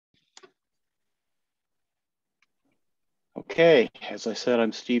Okay, as I said,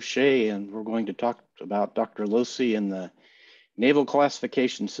 I'm Steve Shay, and we're going to talk about Dr. Locy and the Naval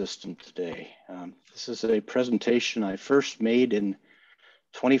Classification System today. This is a presentation I first made in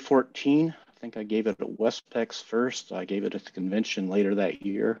 2014. I think I gave it at WestPEX first. I gave it at the convention later that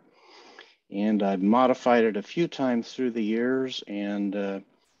year. And I've modified it a few times through the years. And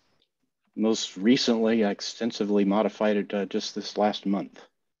most recently, I extensively modified it just this last month.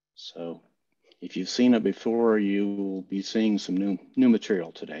 So if you've seen it before, you will be seeing some new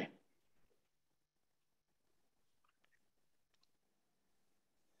material today.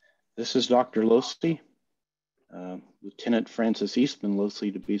 This is Dr. Locy, Lieutenant Francis Eastman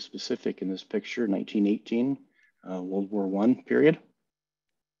Locy to be specific in this picture, 1918, World War I period.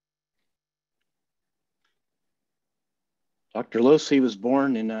 Dr. Locy was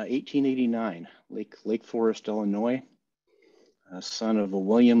born in 1889, Lake Forest, Illinois, son of a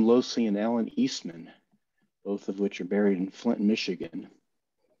William Locy and Ellen Eastman, both of which are buried in Flint, Michigan.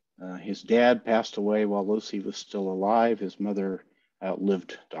 His dad passed away while Locy was still alive. His mother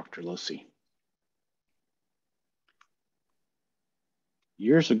outlived Dr. Locy.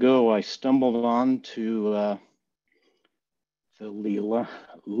 Years ago, I stumbled on to the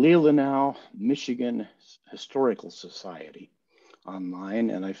Leelanau, Michigan Historical Society online,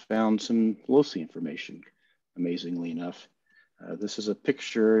 and I found some Locy information, amazingly enough. This is a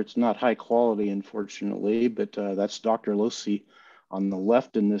picture. It's not high quality, unfortunately, but that's Dr. Locy on the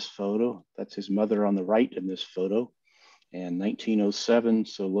left in this photo. That's his mother on the right in this photo. And 1907,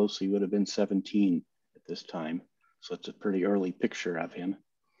 so Locy would have been 17 at this time. So it's a pretty early picture of him.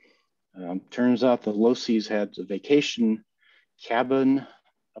 Turns out the Locys had a vacation cabin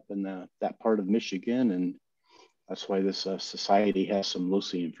up in that part of Michigan, and that's why this society has some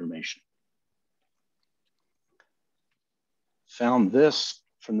Locy information. Found this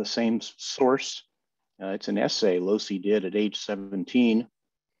from the same source. It's an essay Locy did at age 17,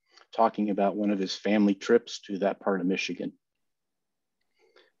 talking about one of his family trips to that part of Michigan.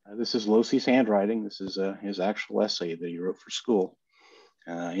 This is Locy's handwriting. This is his actual essay that he wrote for school.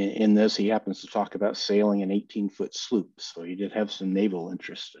 In this, he happens to talk about sailing an 18-foot sloop. So he did have some naval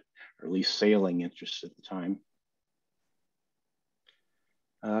interest, or at least sailing interest at the time.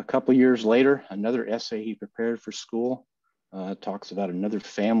 A couple years later, another essay he prepared for school talks about another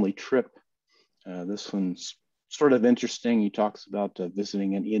family trip. This one's sort of interesting. He talks about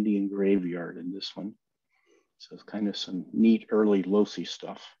visiting an Indian graveyard in this one. So it's kind of some neat early Locy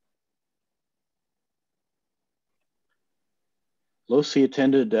stuff. Locy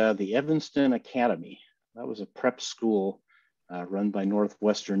attended the Evanston Academy. That was a prep school run by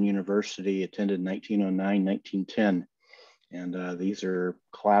Northwestern University, attended 1909, 1910. And these are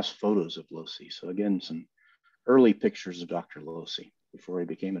class photos of Locy. So again, some early pictures of Dr. Locy before he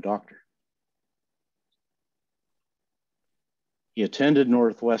became a doctor. He attended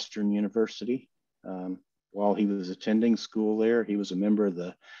Northwestern University. While he was attending school there, he was a member of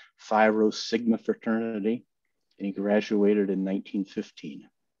the Phi Rho Sigma fraternity, and he graduated in 1915.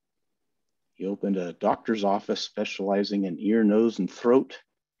 He opened a doctor's office specializing in ear, nose, and throat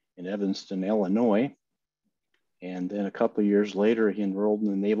in Evanston, Illinois. And then a couple of years later, he enrolled in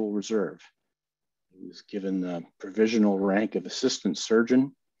the Naval Reserve. He was given the provisional rank of assistant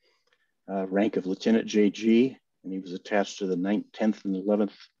surgeon, rank of lieutenant JG, and he was attached to the 9th, 10th, and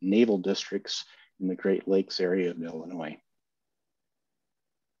 11th Naval Districts in the Great Lakes area of Illinois.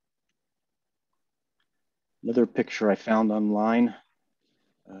 Another picture I found online,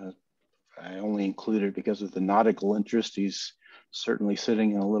 I only included because of the nautical interest. He's certainly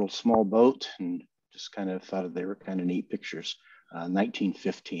sitting in a little small boat, and just kind of thought they were kind of neat pictures.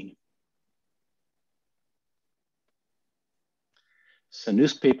 1915. It's a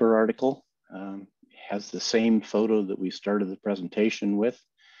newspaper article. Has the same photo that we started the presentation with.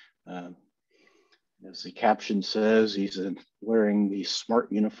 As the caption says, he's wearing the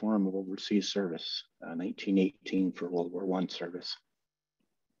smart uniform of overseas service, 1918 for World War I service.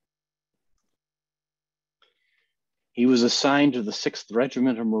 He was assigned to the 6th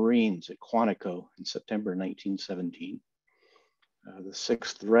Regiment of Marines at Quantico in September 1917. The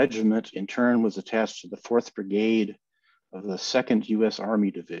 6th Regiment, in turn, was attached to the 4th Brigade of the 2nd U.S.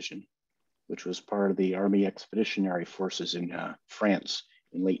 Army Division, which was part of the Army Expeditionary Forces in France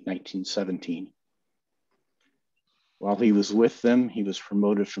in late 1917. While he was with them, he was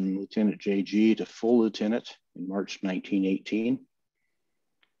promoted from Lieutenant JG to full lieutenant in March 1918.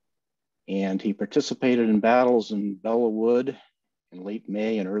 And he participated in battles in Bella Wood in late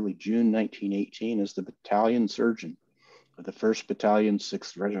May and early June 1918 as the battalion surgeon of the 1st Battalion,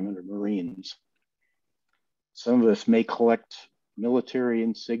 6th Regiment of Marines. Some of us may collect military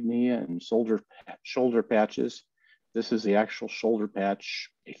insignia and shoulder patches. This is the actual shoulder patch,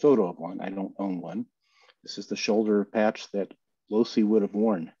 a photo of one. I don't own one. This is the shoulder patch that Locy would have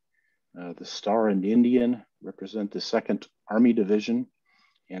worn. The star and Indian represent the 2nd Army Division,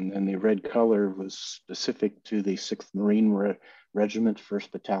 and then the red color was specific to the 6th Marine Regiment,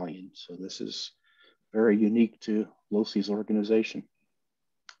 1st Battalion. So this is very unique to Locy's organization.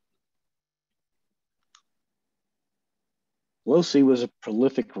 Locy was a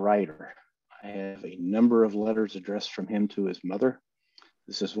prolific writer. I have a number of letters addressed from him to his mother.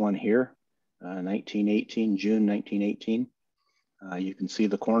 This is one here, 1918, June 1918. You can see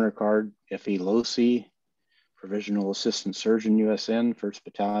the corner card, F.E. Locy, Provisional Assistant Surgeon, USN, 1st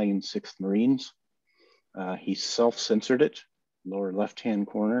Battalion, 6th Marines. He self-censored it, lower left-hand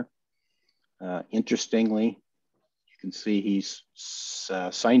corner. Interestingly, you can see he's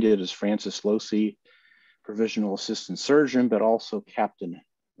signed it as Francis Locy, Provisional Assistant Surgeon, but also Captain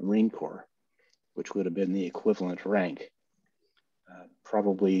Marine Corps, which would have been the equivalent rank.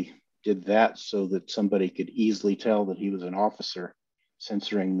 Probably did that so that somebody could easily tell that he was an officer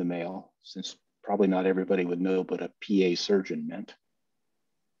censoring the mail, since probably not everybody would know what a PA surgeon meant.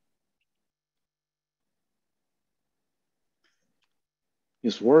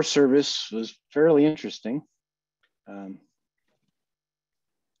 His war service was fairly interesting. The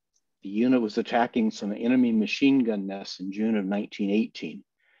unit was attacking some enemy machine gun nests in June of 1918,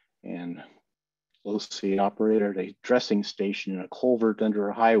 and Locy operated a dressing station in a culvert under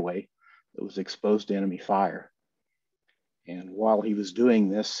a highway that was exposed to enemy fire. And while he was doing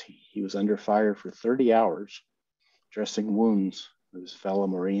this, he was under fire for 30 hours, dressing wounds of his fellow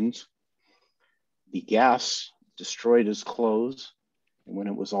Marines. The gas destroyed his clothes, and when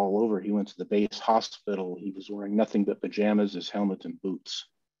it was all over, he went to the base hospital. He was wearing nothing but pajamas, his helmet, and boots.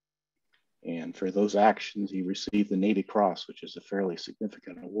 And for those actions, he received the Navy Cross, which is a fairly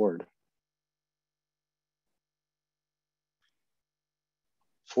significant award.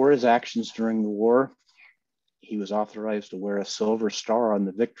 For his actions during the war, he was authorized to wear a silver star on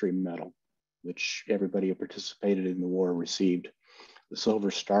the Victory Medal, which everybody who participated in the war received. The silver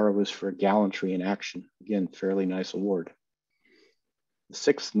star was for gallantry in action. Again, fairly nice award. The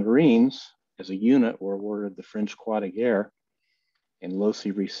 6th Marines, as a unit, were awarded the French Croix de Guerre, and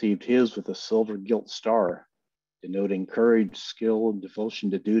Locy received his with a silver gilt star, denoting courage, skill, and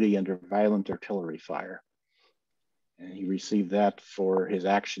devotion to duty under violent artillery fire. And he received that for his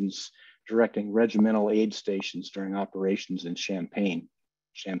actions directing regimental aid stations during operations in Champagne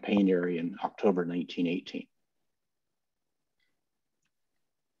area in October 1918.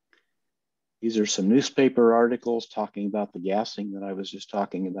 These are some newspaper articles talking about the gassing that I was just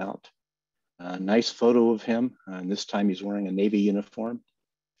talking about. A nice photo of him, and this time he's wearing a Navy uniform.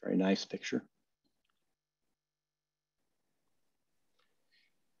 Very nice picture.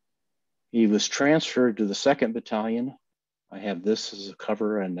 He was transferred to the 2nd Battalion. I have this as a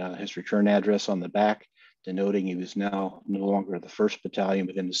cover and his return address on the back, denoting he was now no longer the 1st Battalion,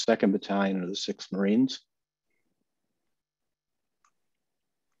 but in the 2nd Battalion of the 6th Marines.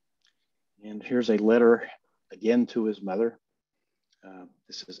 And here's a letter again to his mother.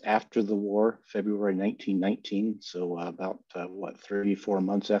 This is after the war, February 1919, so about 3-4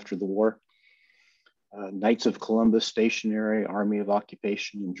 months after the war. Knights of Columbus Stationary, Army of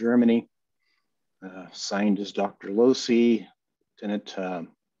Occupation in Germany. Signed as Dr. Locy, Lieutenant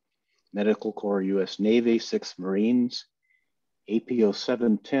Medical Corps, U.S. Navy, 6th Marines. APO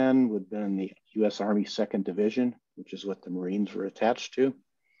 710 would have been the U.S. Army 2nd Division, which is what the Marines were attached to.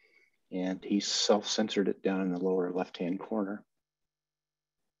 And he self-censored it down in the lower left-hand corner.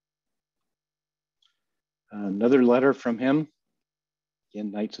 Another letter from him,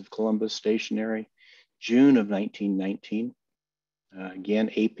 again, Knights of Columbus Stationary, June of 1919. Again,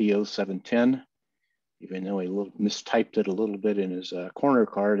 APO 710. Even though he mistyped it a little bit in his corner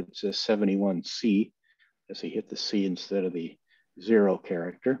card, it says 71C, as he hit the C instead of the 0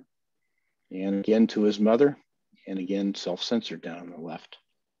 character. And again to his mother, and again self-censored down on the left.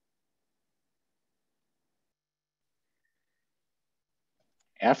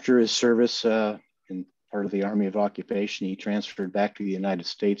 After his service in part of the Army of Occupation, he transferred back to the United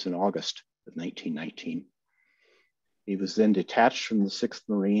States in August of 1919. He was then detached from the 6th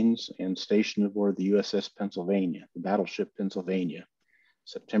Marines and stationed aboard the USS Pennsylvania, the battleship Pennsylvania,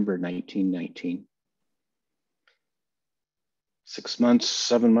 September 1919.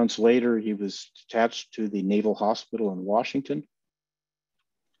 7 months later, he was detached to the Naval Hospital in Washington.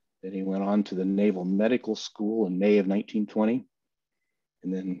 Then he went on to the Naval Medical School in May of 1920.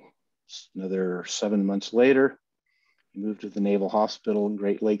 And then another 7 months later, he moved to the Naval Hospital in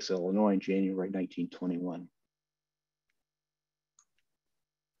Great Lakes, Illinois in January 1921.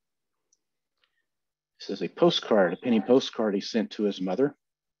 This is a postcard, a penny postcard he sent to his mother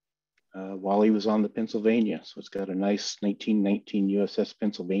while he was on the Pennsylvania. So it's got a nice 1919 USS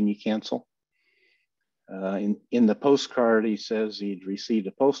Pennsylvania cancel. In the postcard, he says he'd received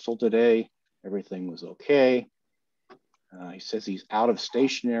a postal today. Everything was okay. He says he's out of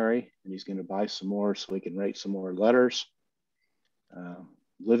stationery and he's going to buy some more so he can write some more letters.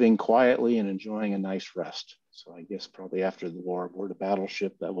 Living quietly and enjoying a nice rest. So I guess probably after the war, aboard a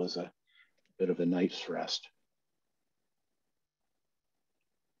battleship, that was a bit of a night's rest.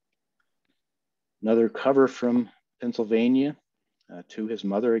 Another cover from Pennsylvania to his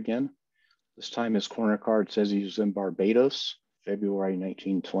mother again. This time his corner card says he was in Barbados, February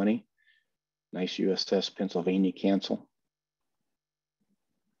 1920. Nice USS Pennsylvania cancel.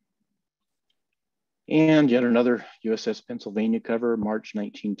 And yet another USS Pennsylvania cover, March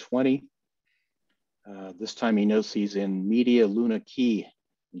 1920. This time he notes he's in Media Luna Key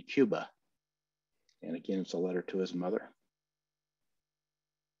in Cuba. And again, it's a letter to his mother.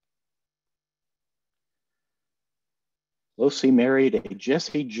 Locy married a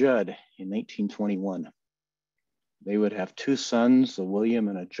Jessie Judd in 1921. They would have two sons, a William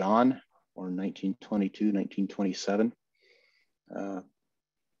and a John, born 1922, 1927. I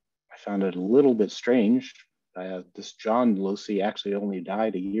found it a little bit strange. This John Locy actually only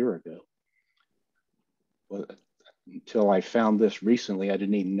died a year ago. Well, until I found this recently, I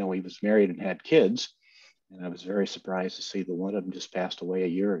didn't even know he was married and had kids. And I was very surprised to see that one of them just passed away a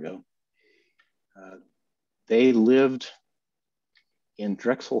year ago. They lived in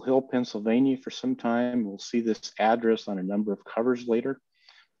Drexel Hill, Pennsylvania for some time. We'll see this address on a number of covers later.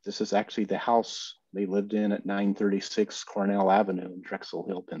 This is actually the house they lived in at 936 Cornell Avenue in Drexel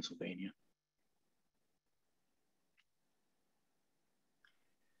Hill, Pennsylvania.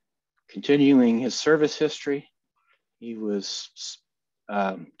 Continuing his service history, he was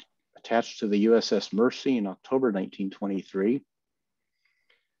attached to the USS Mercy in October 1923.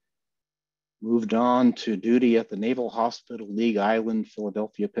 Moved on to duty at the Naval Hospital, League Island,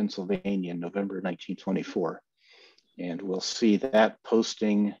 Philadelphia, Pennsylvania in November 1924. And we'll see that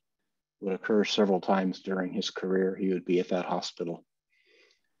posting would occur several times during his career. He would be at that hospital.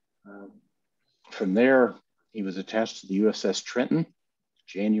 From there, he was attached to the USS Trenton,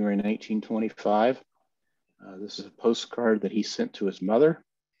 January 1925. This is a postcard that he sent to his mother.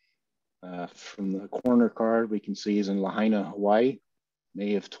 From the corner card, we can see he's in Lahaina, Hawaii,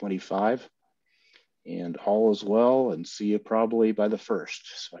 May of 25. And all is well, and see you probably by the 1st.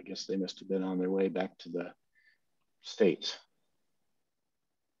 So I guess they must have been on their way back to the States.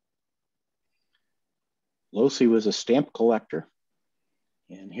 Locy was a stamp collector.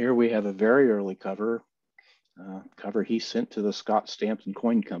 And here we have a very early cover he sent to the Scott Stamps and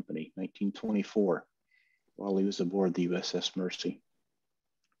Coin Company, 1924, while he was aboard the USS Mercy.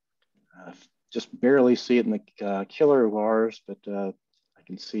 Just barely see it in the killer bars, but I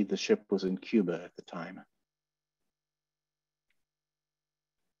can see the ship was in Cuba at the time.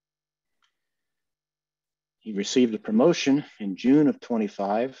 He received a promotion in June of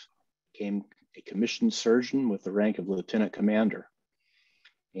 25, became a commissioned surgeon with the rank of lieutenant commander.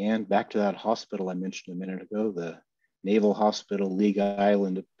 And back to that hospital I mentioned a minute ago, the Naval Hospital, League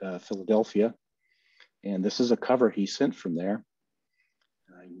Island, Philadelphia. And this is a cover he sent from there.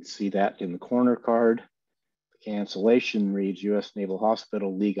 You can see that in the corner card. The cancellation reads U.S. Naval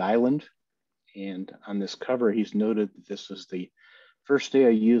Hospital, League Island. And on this cover, he's noted that this was the first day I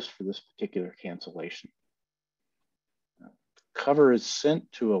used for this particular cancellation. The cover is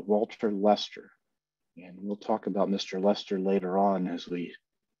sent to a Walter Lester. And we'll talk about Mr. Lester later on as we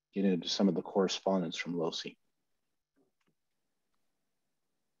get into some of the correspondence from Locy.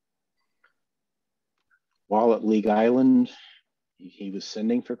 While at League Island, he was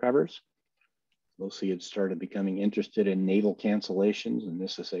sending for covers. Locy had started becoming interested in naval cancellations, and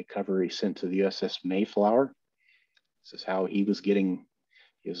this is a cover he sent to the USS Mayflower. This is how he was getting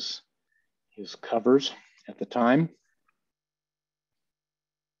his covers at the time.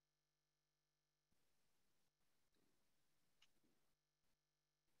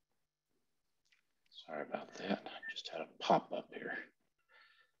 Sorry about that. I just had a pop up here.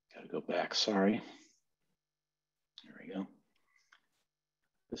 Got to go back, sorry. There we go.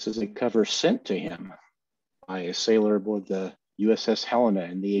 This is a cover sent to him by a sailor aboard the USS Helena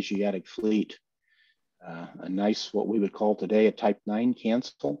in the Asiatic Fleet. A nice, what we would call today, a Type 9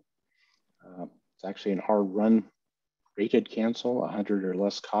 cancel. It's actually an R-run rated cancel, 100 or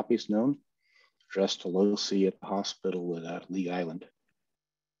less copies known, addressed to Locy at the hospital at League Island.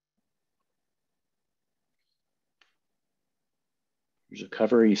 Here's a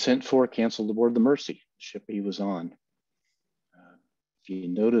cover he sent for, canceled aboard the Mercy, the ship he was on. you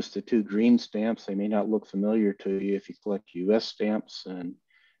notice the two green stamps, they may not look familiar to you if you collect US stamps, and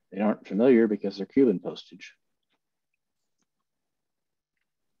they aren't familiar because they're Cuban postage.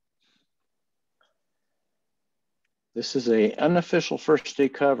 This is an unofficial first day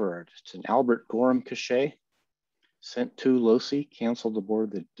cover. It's an Albert Gorham cachet sent to Locy, canceled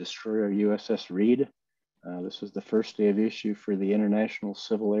aboard the destroyer USS Reed. This was the first day of issue for the International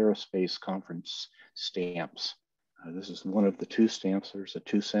Civil Aerospace Conference stamps. This is one of the two stamps. There's a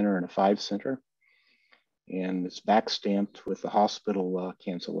 2 center and a 5 center. And it's back stamped with the hospital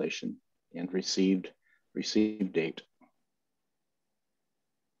cancellation and received date.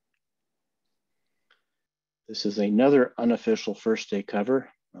 This is another unofficial first day cover,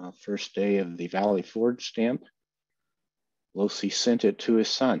 first day of the Valley Forge stamp. Locy sent it to his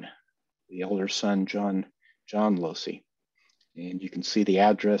son, the elder son, John Locy. And you can see the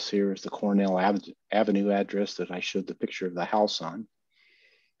address here is the Cornell Avenue address that I showed the picture of the house on.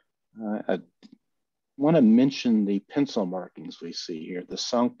 I want to mention the pencil markings we see here, the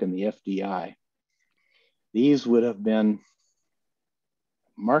sunk and the FDI. These would have been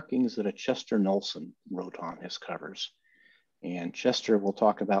markings that a Chester Nelson wrote on his covers. And Chester we'll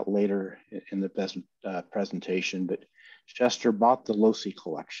talk about later in the presentation, but Chester bought the Locy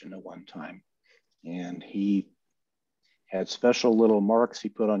collection at one time. And he had special little marks he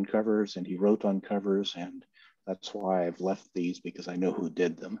put on covers, and he wrote on covers, and that's why I've left these, because I know who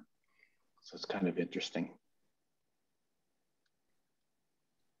did them. So it's kind of interesting.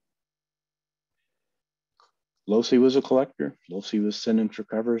 Locy was a collector. Locy was sending for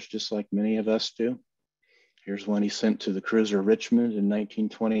covers just like many of us do. Here's one he sent to the cruiser Richmond in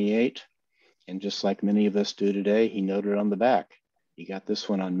 1928. And just like many of us do today, he noted on the back. He got this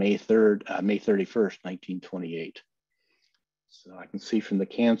one on May 31st, 1928. So I can see from the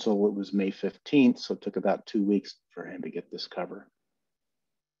cancel, it was May 15th, so it took about 2 weeks for him to get this cover.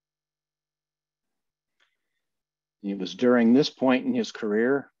 It was during this point in his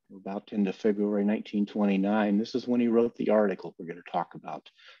career, about into February 1929, this is when he wrote the article we're going to talk about.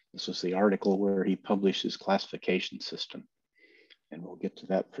 This was the article where he published his classification system, and we'll get to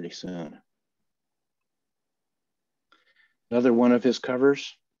that pretty soon. Another one of his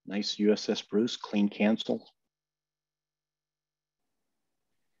covers, nice USS Bruce, clean cancel.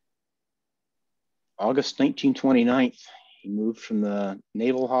 August 1929, he moved from the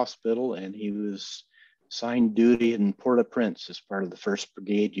Naval Hospital, and he was assigned duty in Port-au-Prince as part of the 1st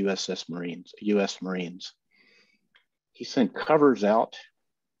Brigade US Marines. He sent covers out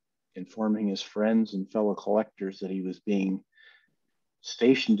informing his friends and fellow collectors that he was being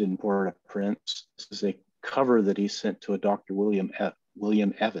stationed in Port-au-Prince. This is a cover that he sent to a Dr.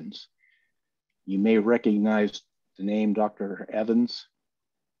 William Evans. You may recognize the name Dr. Evans,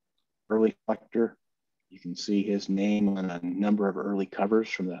 early collector. You can see his name on a number of early covers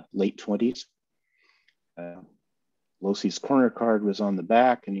from the late 20s. Locy's corner card was on the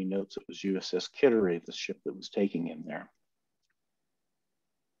back, and he notes it was USS Kittery, the ship that was taking him there.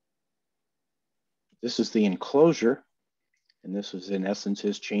 This is the enclosure, and this was in essence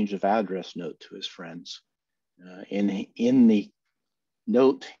his change of address note to his friends. In the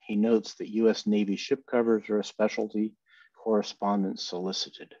note, he notes that US Navy ship covers are a specialty, correspondence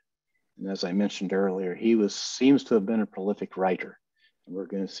solicited. And as I mentioned earlier, he seems to have been a prolific writer, and we're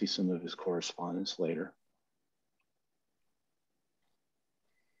going to see some of his correspondence later.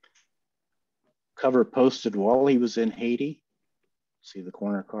 Cover posted while he was in Haiti. See, the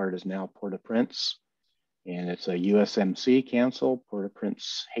corner card is now Port-au-Prince, and it's a USMC cancel,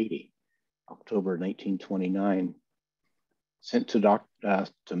 Port-au-Prince, Haiti, October 1929. Sent to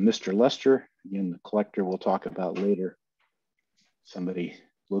Mr. Lester, again, the collector we'll talk about later, somebody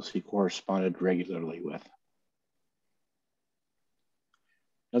Locy corresponded regularly with.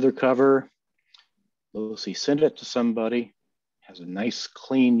 Another cover, Locy sent it to somebody, has a nice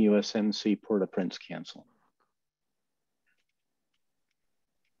clean USMC Port-au-Prince cancel.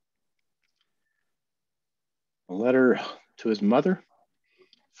 A letter to his mother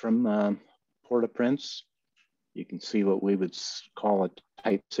from Port-au-Prince. You can see what we would call a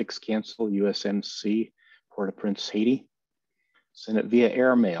type 6 cancel, USMC Port-au-Prince, Haiti. Sent it via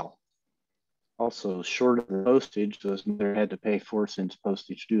airmail. Also short of the postage, so his mother had to pay 4 cents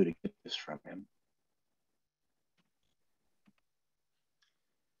postage due to get this from him.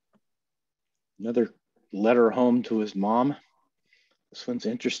 Another letter home to his mom. This one's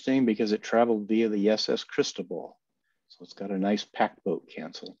interesting because it traveled via the SS Cristobal. So it's got a nice pack boat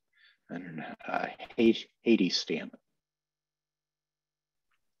cancel and a Haiti stamp.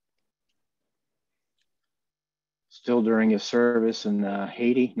 Still during his service in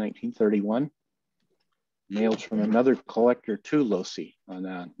Haiti, 1931. mailed from another collector to Locy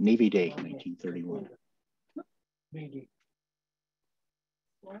on Navy Day, 1931.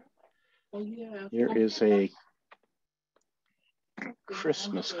 Here is a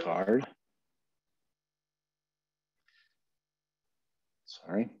Christmas card.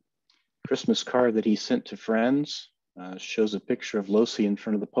 Christmas card that he sent to friends. Shows a picture of Locy in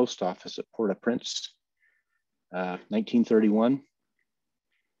front of the post office at Port-au-Prince, 1931.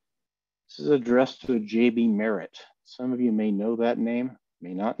 This is addressed to J.B. Merritt. Some of you may know that name,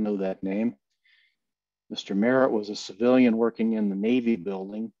 may not know that name. Mr. Merritt was a civilian working in the Navy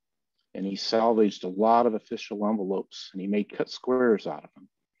building, and he salvaged a lot of official envelopes, and he made cut squares out of them.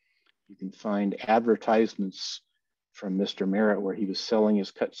 You can find advertisements from Mr. Merritt where he was selling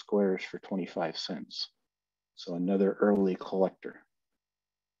his cut squares for 25 cents. So another early collector.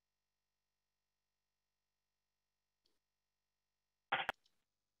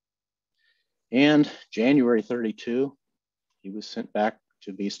 And January 32, he was sent back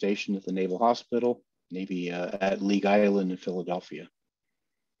to be stationed at the Naval Hospital, Navy at League Island in Philadelphia.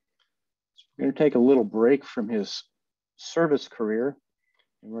 So we're going to take a little break from his service career,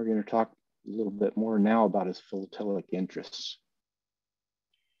 and we're going to talk a little bit more now about his philatelic interests.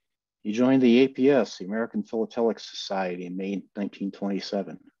 He joined the APS, the American Philatelic Society, in May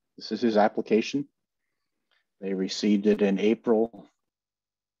 1927. This is his application. They received it in April.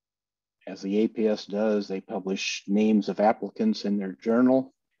 As the APS does, they publish names of applicants in their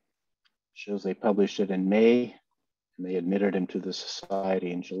journal. Shows they published it in May, and they admitted him to the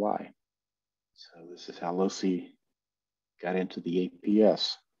society in July. So this is how Locy got into the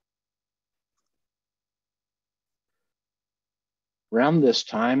APS. Around this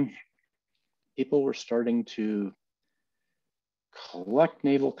time, people were starting to collect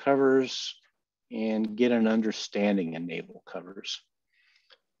naval covers and get an understanding in naval covers.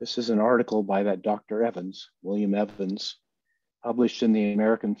 This is an article by that Dr. Evans, William Evans, published in the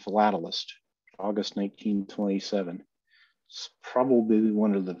American Philatelist, August 1927. It's probably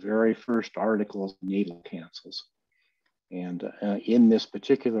one of the very first articles on naval cancels. And in this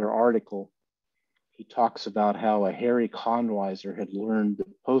particular article, he talks about how a Harry Conwiser had learned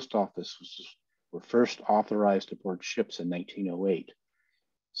that post offices were first authorized aboard ships in 1908.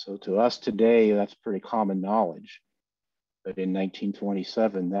 So to us today, that's pretty common knowledge. But in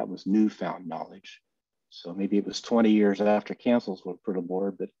 1927, that was newfound knowledge. So maybe it was 20 years after cancels were put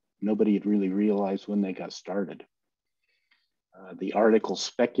aboard, but nobody had really realized when they got started. The article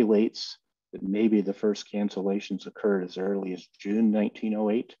speculates that maybe the first cancellations occurred as early as June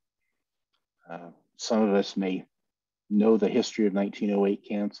 1908. Some of us may know the history of 1908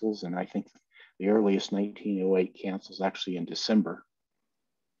 cancels, and I think the earliest 1908 cancels actually in December.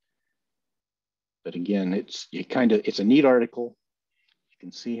 But again, it's a neat article. You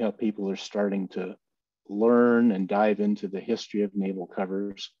can see how people are starting to learn and dive into the history of naval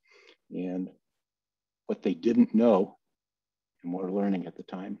covers and what they didn't know and were learning at the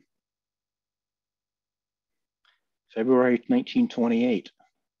time. February 1928,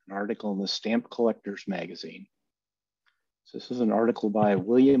 an article in the Stamp Collectors magazine. So this is an article by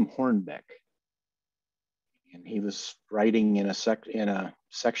William Hornbeck. And he was writing in a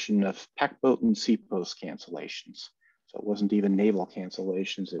section of packboat and seapost cancellations. So it wasn't even naval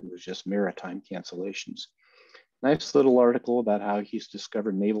cancellations, it was just maritime cancellations. Nice little article about how he's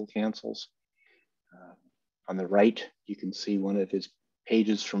discovered naval cancels. On the right, you can see one of his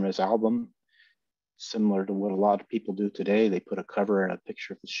pages from his album. Similar to what a lot of people do today, they put a cover and a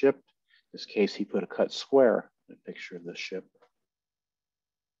picture of the ship. In this case, he put a cut square and a picture of the ship.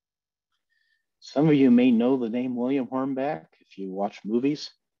 Some of you may know the name William Hornbeck if you watch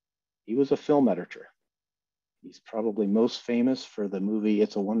movies. He was a film editor. He's probably most famous for the movie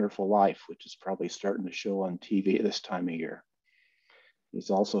It's a Wonderful Life, which is probably starting to show on TV at this time of year.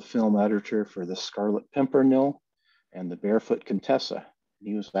 He's also film editor for The Scarlet Pimpernel and The Barefoot Contessa. And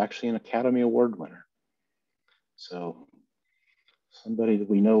he was actually an Academy Award winner. So somebody that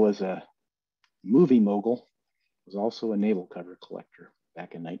we know as a movie mogul was also a naval cover collector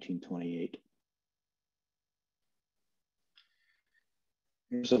back in 1928.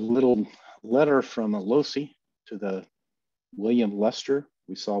 Here's a little letter from a Locy to the William Lester.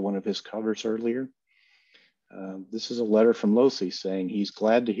 We saw one of his covers earlier. This is a letter from Locy saying he's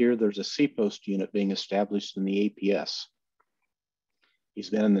glad to hear there's a seapost unit being established in the APS. He's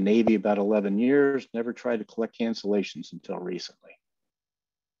been in the Navy about 11 years, never tried to collect cancellations until recently.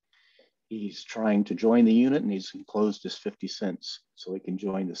 He's trying to join the unit and he's enclosed his 50 cents so he can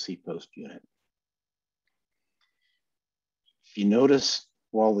join the seapost unit. If you notice,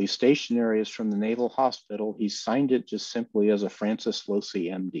 while the stationery is from the Naval Hospital, he signed it just simply as a Francis Locy,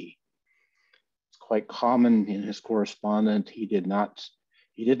 MD. It's quite common in his correspondence. He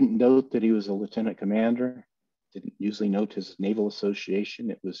didn't note that he was a lieutenant commander, didn't usually note his naval association.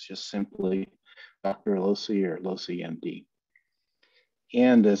 It was just simply Dr. Locy or Locy MD.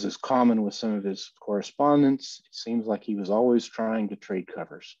 And as is common with some of his correspondence, it seems like he was always trying to trade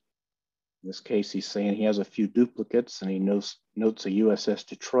covers. In this case, he's saying he has a few duplicates and he notes a USS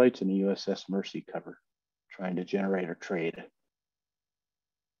Detroit and a USS Mercy cover, trying to generate a trade.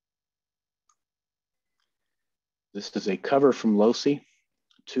 This is a cover from Locy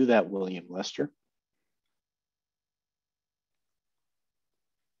to that William Lester.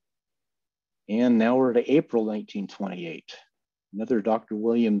 And now we're to April 1928. Another Dr.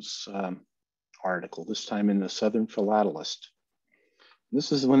 Williams article, this time in the Southern Philatelist.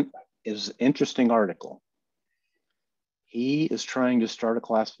 This is an interesting article. He is trying to start a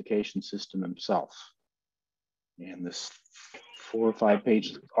classification system himself. And this 4 or 5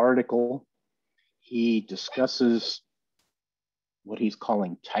 page article, he discusses what he's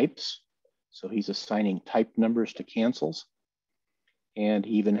calling types. So he's assigning type numbers to cancels. And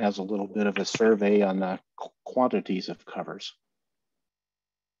he even has a little bit of a survey on the quantities of covers.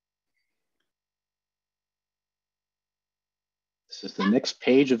 This is the next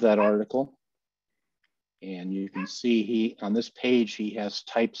page of that article. And you can see on this page, he has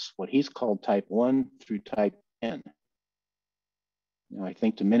types, what he's called type 1 through type 10. Now, I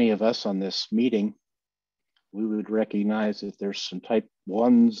think to many of us on this meeting, we would recognize that there's some type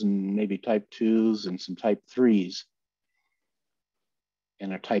 1s and maybe type 2s and some type 3s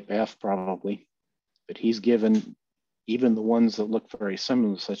and a type F probably. But he's given even the ones that look very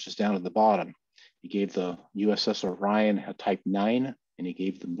similar, such as down at the bottom. He gave the USS Orion a type 9, and he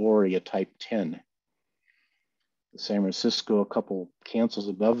gave the Bory a type 10. The San Francisco, a couple cancels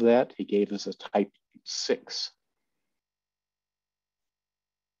above that, he gave us a type 6.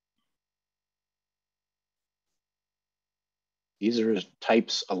 These are his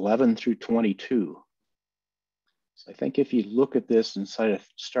types 11 through 22. So I think if you look at this and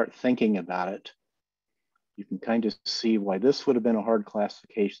start thinking about it, you can kind of see why this would have been a hard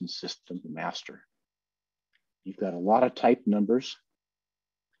classification system to master. You've got a lot of type numbers.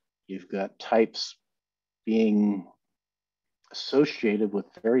 You've got types being associated with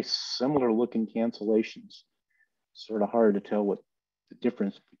very similar looking cancellations. Sort of hard to tell what the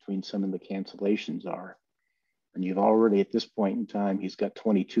difference between some of the cancellations are. And you've already, at this point in time, he's got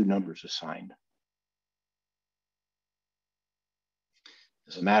 22 numbers assigned.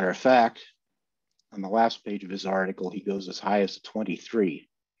 As a matter of fact, on the last page of his article, he goes as high as 23.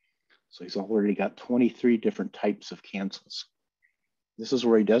 So he's already got 23 different types of cancels. This is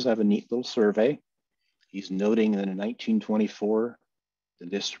where he does have a neat little survey. He's noting that in 1924, the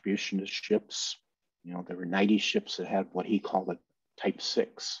distribution of ships, there were 90 ships that had what he called a type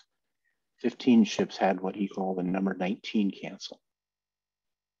 6. 15 ships had what he called a number 19 cancel.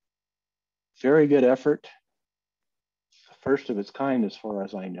 Very good effort. The first of its kind, as far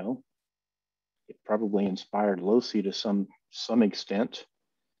as I know. It probably inspired Locy to some extent,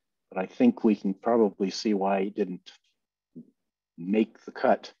 but I think we can probably see why it didn't make the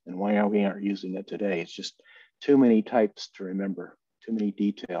cut and why we aren't using it today. It's just too many types to remember, too many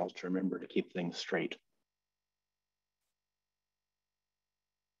details to remember to keep things straight.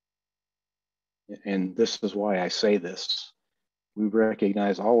 And this is why I say this. We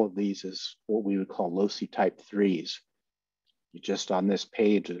recognize all of these as what we would call Locy type 3s. Just on this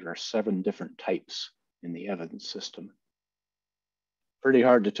page, there are 7 different types in the evidence system. Pretty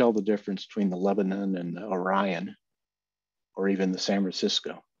hard to tell the difference between the Lebanon and the Orion, or even the San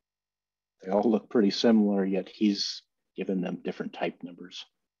Francisco. They all look pretty similar, yet he's given them different type numbers.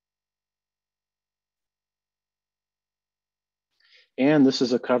 And this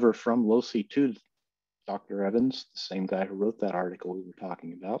is a cover from Locy to Dr. Evans, the same guy who wrote that article we were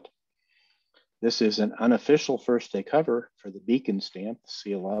talking about. This is an unofficial first day cover for the Beacon stamp,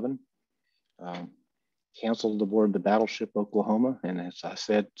 C11. Canceled aboard the battleship Oklahoma, and as I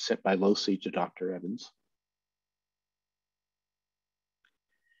said, sent by Locy to Dr. Evans.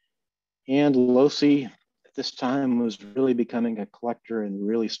 And Locy at this time was really becoming a collector and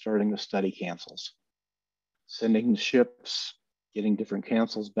really starting to study cancels. Sending the ships, getting different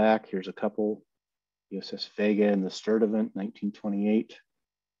cancels back. Here's a couple, USS Vega and the Sturdivant, 1928.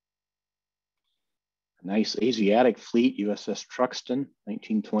 A nice Asiatic fleet, USS Truxtun,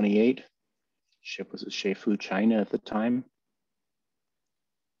 1928. Ship was at Shay, China at the time.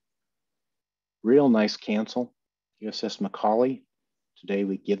 Real nice cancel, USS Macaulay. Today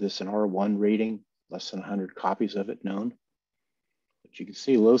we give this an R1 rating, less than 100 copies of it known. But you can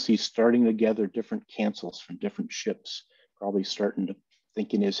see Locy's starting to gather different cancels from different ships, probably starting to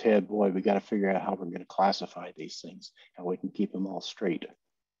think in his head, boy, we got to figure out how we're going to classify these things, how we can keep them all straight.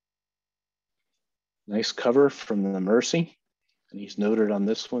 Nice cover from the Mercy. And he's noted on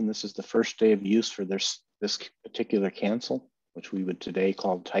this one, this is the first day of use for this particular cancel, which we would today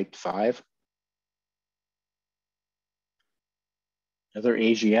call Type 5. Another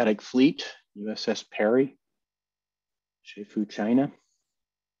Asiatic fleet, USS Perry, Shifu, China.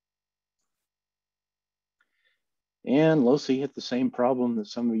 And Locy hit the same problem that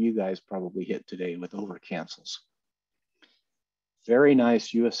some of you guys probably hit today with over cancels. Very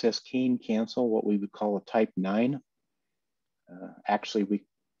nice USS Kane cancel, what we would call a Type 9. Actually,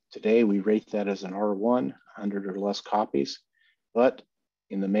 today we rate that as an R1, 100 or less copies, but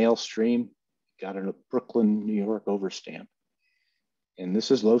in the mail stream, got a Brooklyn, New York overstamp. And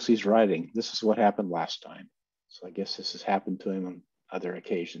this is Locy's writing. This is what happened last time. So I guess this has happened to him on other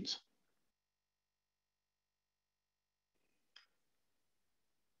occasions.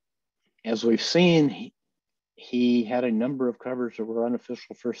 As we've seen, he had a number of covers that were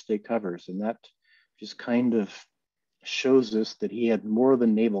unofficial first day covers, and that just kind of shows us that he had more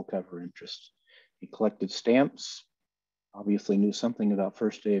than naval cover interest. He collected stamps, obviously knew something about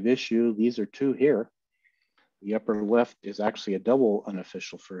first day of issue. These are two here. The upper left is actually a double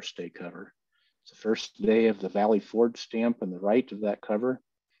unofficial first day cover. It's the first day of the Valley Forge stamp on the right of that cover,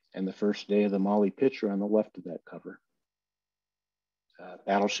 and the first day of the Molly picture on the left of that cover.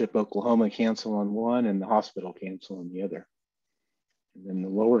 Battleship Oklahoma cancel on one and the hospital cancel on the other. And then the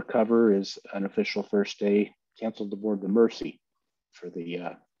lower cover is unofficial first day canceled aboard the Mercy for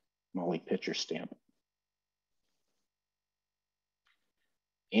the Molly picture stamp.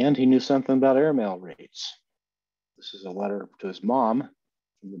 And he knew something about airmail rates. This is a letter to his mom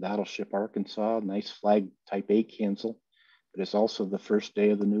from the Battleship Arkansas, nice flag Type 8 cancel, but it's also the first day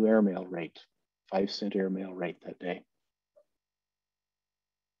of the new airmail rate, 5-cent airmail rate that day.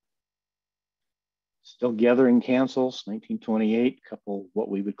 Still gathering cancels, 1928, couple what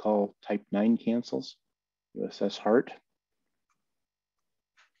we would call Type 9 cancels. USS Hart,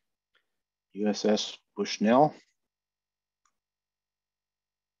 USS Bushnell.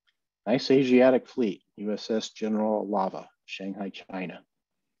 Nice Asiatic fleet, USS General Lava, Shanghai, China.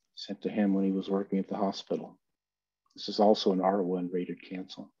 Sent to him when he was working at the hospital. This is also an R1 rated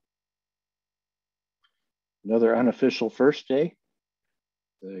cancel. Another unofficial first day,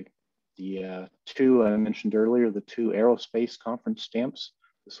 the two I mentioned earlier, the two aerospace conference stamps.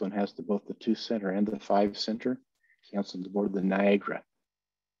 This one has both the 2-center and the 5-center, canceled aboard the Niagara.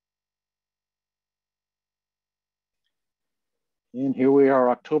 And here we are,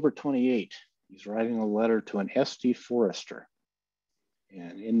 October 28. He's writing a letter to an S.D. Forrester.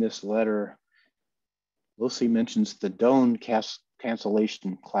 And in this letter, Locy mentions the Doan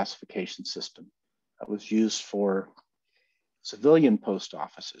cancellation classification system that was used for civilian post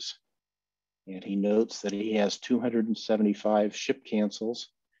offices. And he notes that he has 275 ship cancels.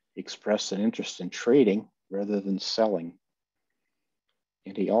 He expressed an interest in trading rather than selling.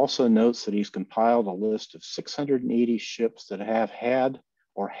 And he also notes that he's compiled a list of 680 ships that have had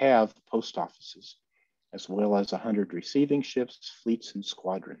or have post offices, as well as 100 receiving ships, fleets, and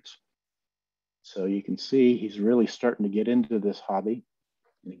squadrons. So you can see he's really starting to get into this hobby.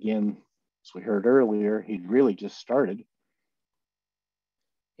 And again, as we heard earlier, he'd really just started.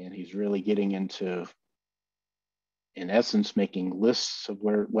 And he's really getting into, in essence, making lists of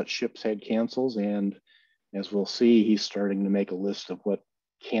what ships had cancels. And as we'll see, he's starting to make a list of what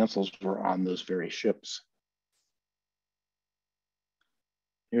cancels were on those very ships.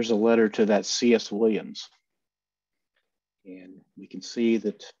 Here's a letter to that C.S. Williams. And we can see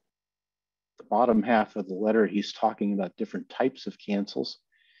that the bottom half of the letter, he's talking about different types of cancels.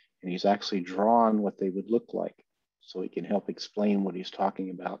 And he's actually drawn what they would look like, so he can help explain what he's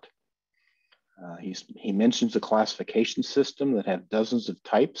talking about. He mentions a classification system that had dozens of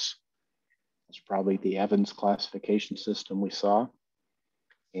types. It's probably the Evans classification system we saw.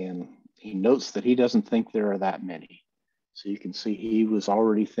 And he notes that he doesn't think there are that many. So you can see he was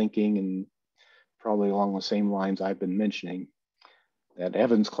already thinking, and probably along the same lines I've been mentioning, that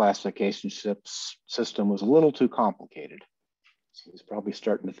Evans classification system was a little too complicated. So he's probably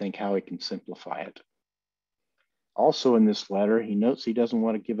starting to think how he can simplify it. Also in this letter, he notes he doesn't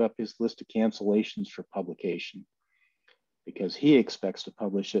want to give up his list of cancellations for publication because he expects to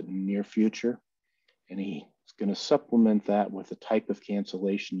publish it in the near future. And he's going to supplement that with the type of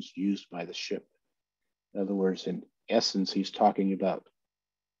cancellations used by the ship. In other words, in essence, he's talking about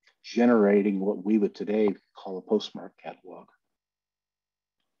generating what we would today call a postmark catalog.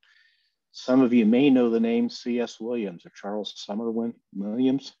 Some of you may know the name C.S. Williams or Charles Sumner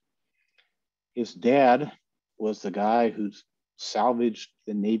Williams. His dad was the guy who salvaged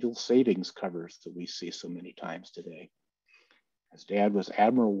the naval savings covers that we see so many times today. His dad was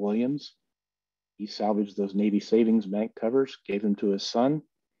Admiral Williams. He salvaged those Navy savings bank covers, gave them to his son.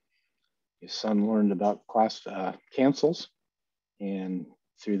 His son learned about class cancels, and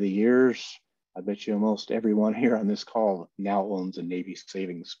through the years, I bet you almost everyone here on this call now owns a Navy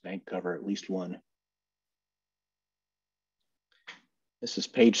savings bank cover, at least one. This is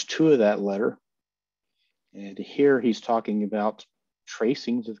page 2 of that letter. And here he's talking about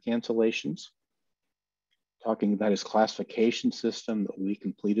tracings of cancellations, talking about his classification system that will be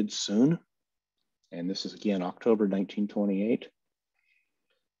completed soon. And this is again, October 1928.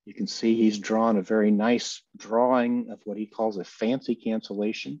 You can see he's drawn a very nice drawing of what he calls a fancy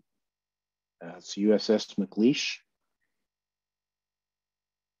cancellation. It's USS McLeish.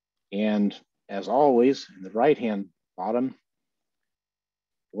 And as always, in the right-hand bottom,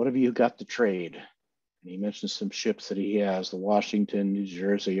 what have you got to trade? And he mentions some ships that he has, the Washington, New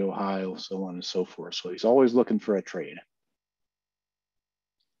Jersey, Ohio, so on and so forth. So he's always looking for a trade.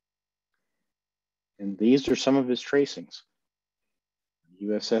 And these are some of his tracings.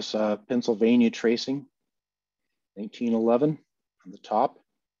 USS Pennsylvania tracing, 1911 on the top.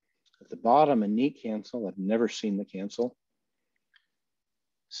 At the bottom, a neat cancel. I've never seen the cancel.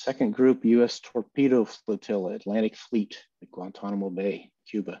 Second group, U.S. Torpedo Flotilla, Atlantic Fleet at Guantanamo Bay,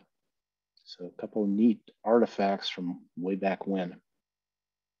 Cuba. So a couple of neat artifacts from way back when.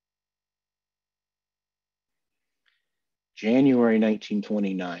 January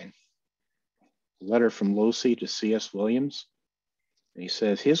 1929, a letter from Locy to C.S. Williams. And he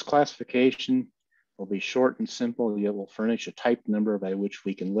says his classification will be short and simple, yet will furnish a type number by which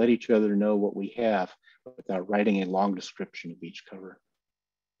we can let each other know what we have without writing a long description of each cover.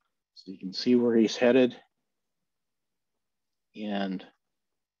 So you can see where he's headed. And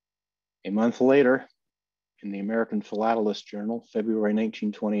a month later, in the American Philatelist Journal, February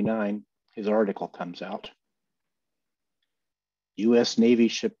 1929, his article comes out. U.S. Navy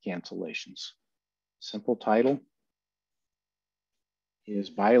ship cancellations. Simple title.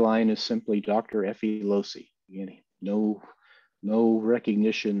 His byline is simply Dr. F.E. Locy. Again, no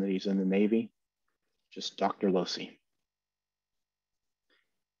recognition that he's in the Navy, just Dr. Locy.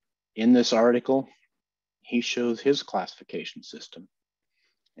 In this article, he shows his classification system.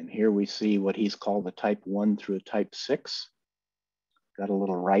 And here we see what he's called a type 1 through a type 6. Got a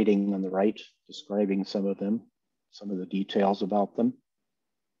little writing on the right describing some of them, some of the details about them.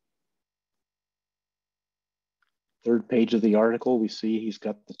 Third page of the article, we see he's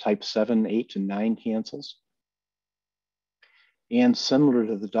got the type 7, 8, and 9 cancels. And similar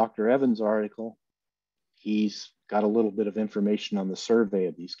to the Dr. Evans article, he's got a little bit of information on the survey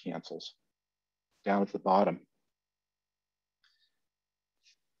of these cancels down at the bottom.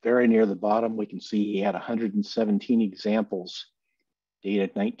 Very near the bottom, we can see he had 117 examples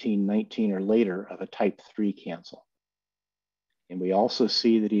dated 1919 or later of a type 3 cancel. And we also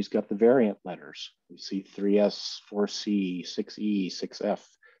see that he's got the variant letters. We see 3S, 4C, 6E, 6F,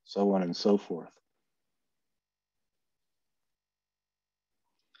 so on and so forth.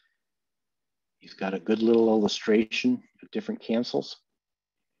 He's got a good little illustration of different cancels.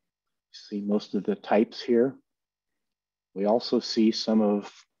 You see most of the types here. We also see some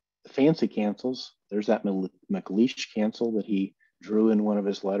of the fancy cancels. There's that McLeish cancel that he drew in one of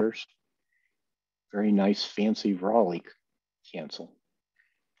his letters. Very nice, fancy Raleigh cancel.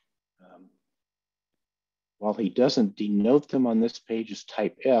 While he doesn't denote them on this page as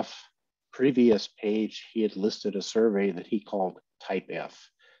type F, previous page he had listed a survey that he called type F.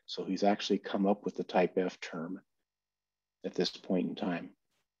 So he's actually come up with the type F term at this point in time.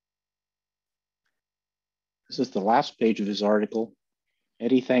 This is the last page of his article.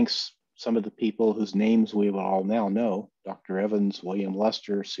 And he thanks some of the people whose names we will all now know: Dr. Evans, William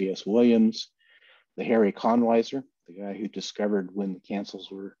Lester, C.S. Williams, the Harry Conweiser, the guy who discovered when the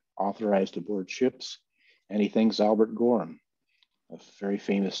cancels were authorized aboard ships, and he thanks Albert Gorham, a very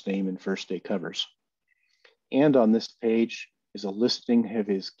famous name in first day covers. And on this page is a listing of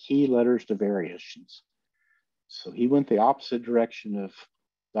his key letters to variations. So he went the opposite direction of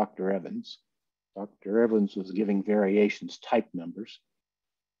Dr. Evans. Dr. Evans was giving variations type numbers.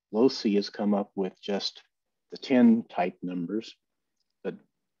 Locy has come up with just the 10 type numbers, but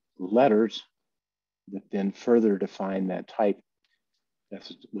letters that then further define that type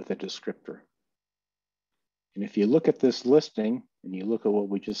with a descriptor. And if you look at this listing and you look at what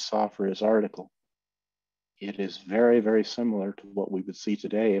we just saw for his article, it is very, very similar to what we would see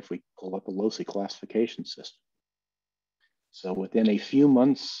today if we pull up a Locy classification system. So within a few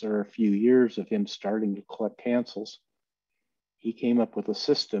months or a few years of him starting to collect cancels, he came up with a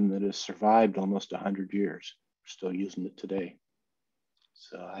system that has survived almost 100 years. We're still using it today.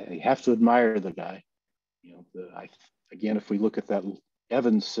 So I have to admire the guy. You know, again, if we look at that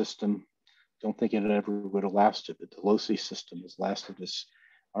Evans system, don't think it ever would have lasted, but the Locy system has lasted us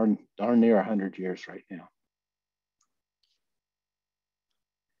darn near 100 years right now.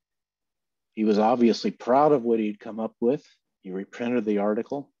 He was obviously proud of what he'd come up with. He reprinted the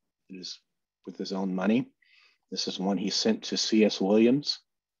article with his own money. This is one he sent to C.S. Williams.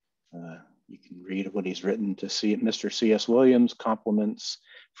 You can read what he's written to see it. Mr. C.S. Williams compliments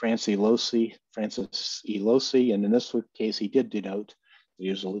Francis E. Locy, and in this case, he did denote that he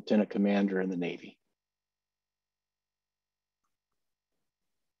was a lieutenant commander in the Navy.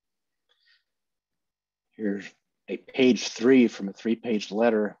 Here's a page 3 from a 3-page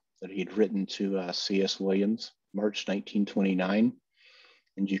letter that he'd written to C.S. Williams, March 1929.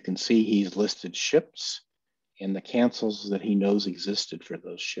 And you can see he's listed ships and the cancels that he knows existed for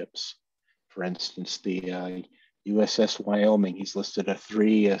those ships. For instance, the USS Wyoming, he's listed a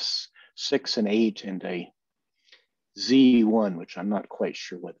 3, a 6, an 8, and a Z1, which I'm not quite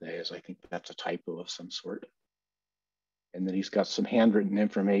sure what that is. I think that's a typo of some sort. And then he's got some handwritten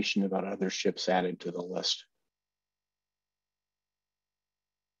information about other ships added to the list.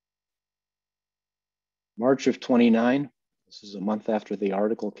 March of 29, this is a month after the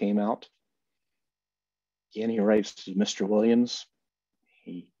article came out. Again, he writes to Mr. Williams.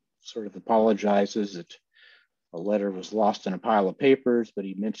 He sort of apologizes that a letter was lost in a pile of papers, but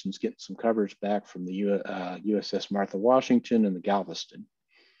he mentions getting some covers back from the USS Martha Washington and the Galveston,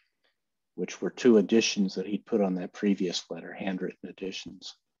 which were 2 editions that he'd put on that previous letter, handwritten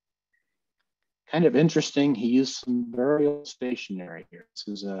editions. Kind of interesting, he used some burial stationery here.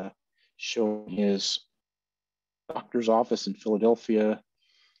 This is showing his doctor's office in Philadelphia,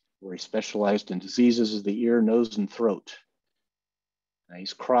 where he specialized in diseases of the ear, nose, and throat. Now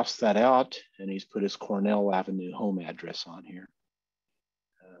he's crossed that out, and he's put his Cornell Avenue home address on here.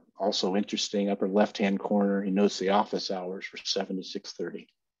 Also interesting, upper left-hand corner, he notes the office hours were 7 to 6:30.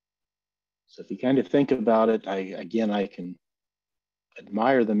 So if you kind of think about it, I can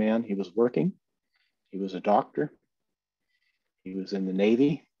admire the man. He was working. He was a doctor. He was in the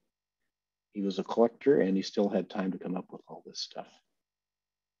Navy. He was a collector, and he still had time to come up with all this stuff.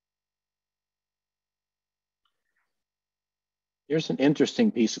 Here's an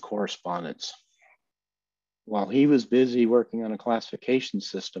interesting piece of correspondence. While he was busy working on a classification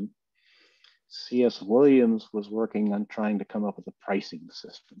system, C.S. Williams was working on trying to come up with a pricing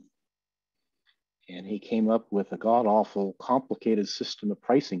system. And he came up with a god-awful, complicated system of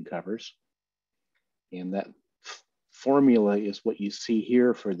pricing covers. And that formula is what you see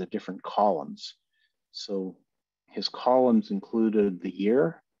here for the different columns. So his columns included the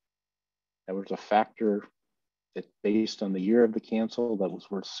year. There was a factor that based on the year of the cancel that was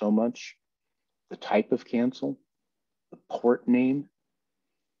worth so much, the type of cancel, the port name,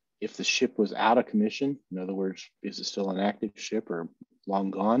 if the ship was out of commission, in other words, is it still an active ship or long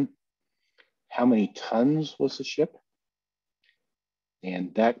gone? How many tons was the ship?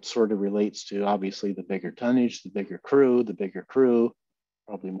 And that sort of relates to obviously the bigger tonnage, the bigger crew,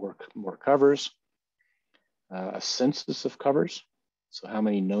 probably more covers, a census of covers. So how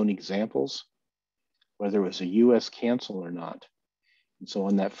many known examples, whether it was a US cancel or not. And so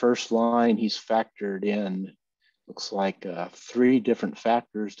on that first line, he's factored in, looks like 3 different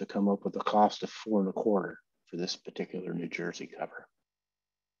factors to come up with a cost of 4 1/4 for this particular New Jersey cover.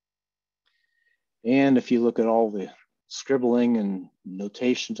 And if you look at all the scribbling and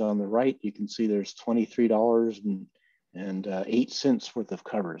notations on the right, you can see there's $23.08 worth of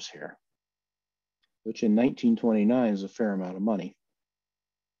covers here, which in 1929 is a fair amount of money.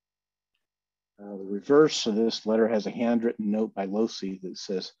 The reverse of this letter has a handwritten note by Locy that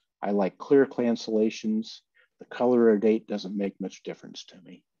says, "I like clear cancellations. The color or date doesn't make much difference to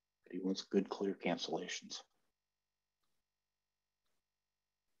me." But he wants good, clear cancellations.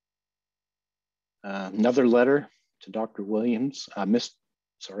 Another letter to Dr. Williams,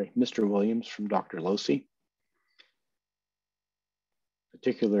 Mr. Williams from Dr. Locy.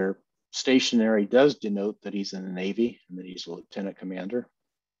 Particular stationery does denote that he's in the Navy and that he's a lieutenant commander.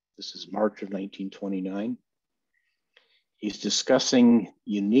 This is March of 1929. He's discussing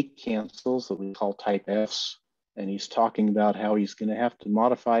unique cancels that we call type Fs, and he's talking about how he's going to have to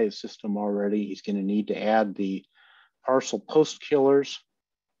modify his system already. He's going to need to add the parcel post killers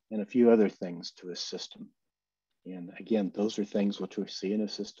and a few other things to his system. And again, those are things which we see in a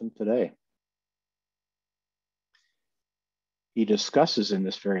system today. He discusses in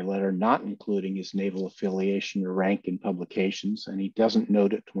this very letter not including his naval affiliation or rank in publications, and he doesn't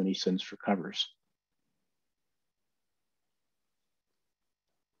note it when he sends for covers.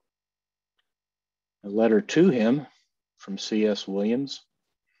 A letter to him from C.S. Williams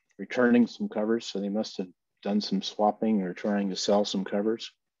returning some covers, so they must have done some swapping or trying to sell some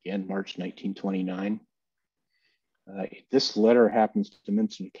covers. Again, March 1929. This letter happens to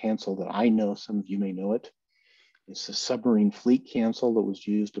mention a cancel that I know, some of you may know it. It's a submarine fleet cancel that was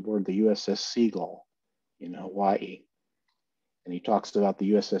used aboard the USS Seagull in Hawaii. And he talks about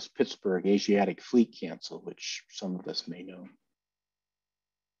the USS Pittsburgh Asiatic Fleet cancel, which some of us may know.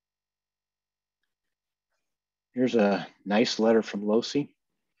 Here's a nice letter from Locy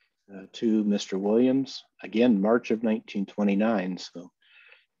to Mr. Williams, again, March of 1929. So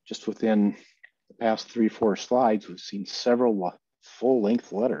just within the past 3-4 slides, we've seen several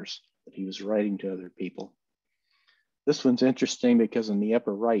full-length letters that he was writing to other people. This one's interesting because in the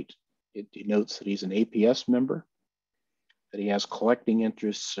upper right, it denotes that he's an APS member, that he has collecting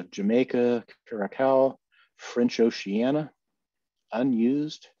interests of Jamaica, Curacao, French Oceania,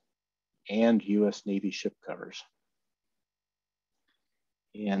 unused, and US Navy ship covers.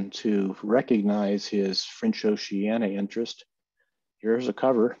 And to recognize his French Oceania interest, here's a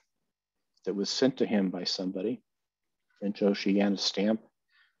cover that was sent to him by somebody, French Oceania stamp,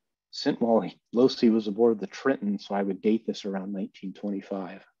 sent while Locy was aboard the Trenton, so I would date this around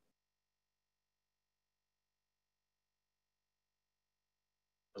 1925.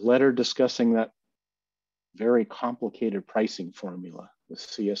 A letter discussing that very complicated pricing formula with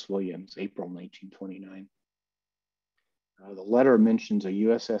C.S. Williams, April 1929. The letter mentions a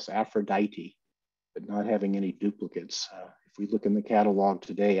USS Aphrodite, but not having any duplicates. If we look in the catalog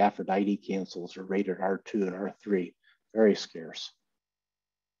today, Aphrodite cancels are rated R2 and R3, very scarce.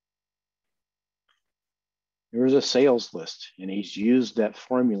 There was a sales list, and he's used that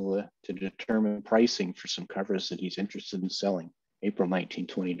formula to determine pricing for some covers that he's interested in selling, April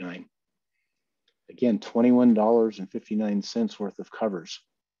 1929. Again, $21.59 worth of covers,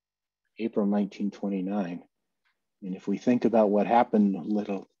 April 1929. And if we think about what happened a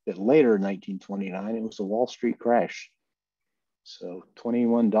little bit later in 1929, it was the Wall Street crash. So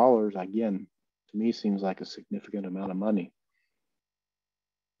 $21, again, to me seems like a significant amount of money.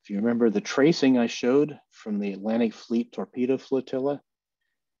 If you remember the tracing I showed from the Atlantic Fleet torpedo flotilla,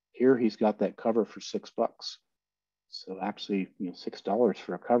 here he's got that cover for $6. So actually, $6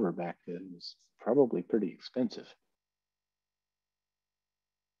 for a cover back then was probably pretty expensive.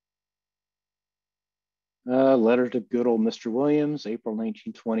 Letter to good old Mr. Williams, April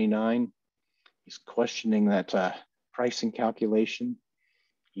 1929. He's questioning that pricing calculation.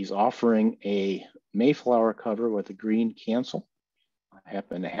 He's offering a Mayflower cover with a green cancel. I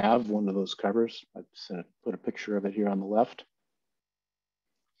happen to have one of those covers. I've put a picture of it here on the left.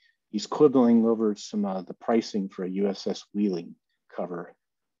 He's quibbling over some of the pricing for a USS Wheeling cover,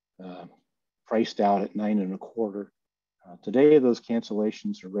 priced out at $9.25. Today, those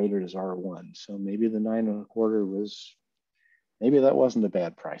cancellations are rated as R1. So maybe the $9.25 was, maybe that wasn't a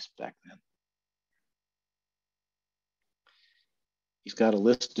bad price back then. He's got a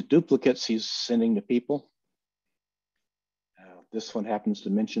list of duplicates he's sending to people. This one happens to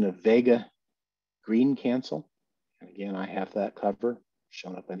mention a Vega green cancel. And again, I have that cover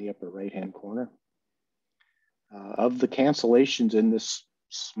shown up in the upper right-hand corner. Of the cancellations in this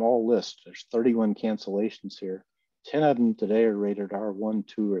small list, there's 31 cancellations here. 10 of them today are rated R1,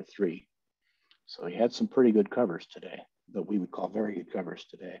 2, or 3. So he had some pretty good covers today, that we would call very good covers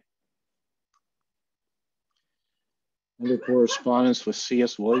today. Under correspondence with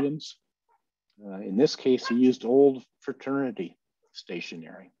C.S. Williams. In this case, he used old fraternity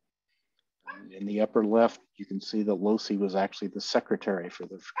stationery. In the upper left, you can see that Locy was actually the secretary for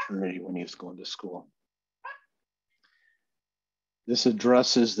the fraternity when he was going to school. This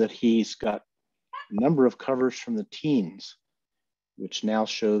addresses that he's got a number of covers from the teens, which now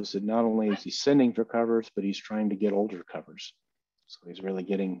shows that not only is he sending for covers, but he's trying to get older covers. So he's really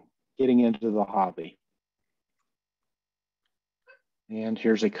getting into the hobby. And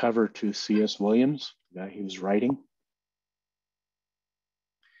here's a cover to C.S. Williams, the guy he was writing.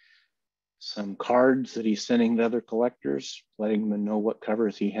 Some cards that he's sending to other collectors, letting them know what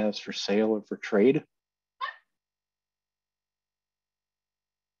covers he has for sale or for trade.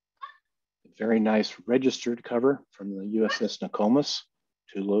 A very nice registered cover from the USS Nokomis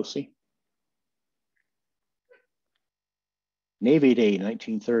to Locy. Navy Day,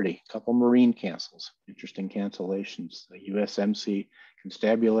 1930, a couple Marine cancels, interesting cancellations. The USMC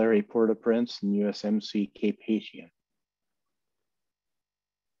Constabulary Port-au-Prince and USMC Cape Haitian.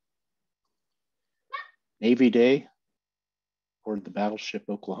 Navy Day aboard the battleship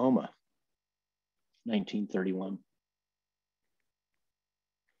Oklahoma, 1931.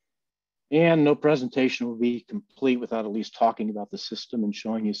 And no presentation will be complete without at least talking about the system and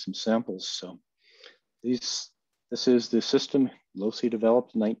showing you some samples. So these This is the system Locy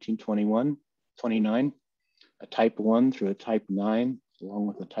developed in 1929, a type 1 through a type 9, along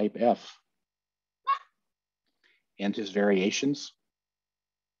with a type F, and his variations.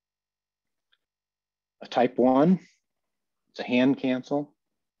 A type 1, it's a hand cancel.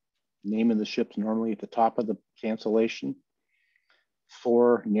 Name of the ship's normally at the top of the cancellation.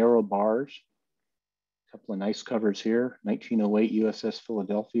 4 narrow bars. A couple of nice covers here. 1908 USS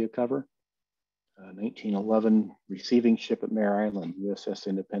Philadelphia cover. 1911 receiving ship at Mare Island, USS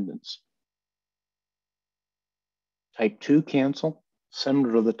Independence. Type 2 cancel,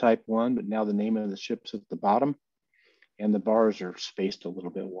 similar to the type 1, but now the name of the ship's at the bottom, and the bars are spaced a little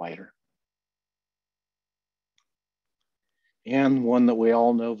bit wider. And one that we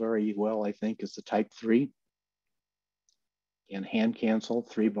all know very well, I think, is the type 3. And hand cancel,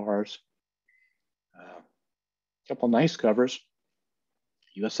 3 bars. A couple nice covers.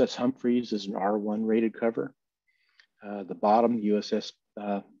 USS Humphreys is an R1 rated cover. The bottom, USS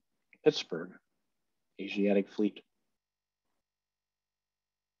Pittsburgh, Asiatic Fleet.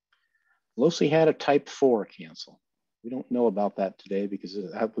 Locy had a type 4 cancel. We don't know about that today because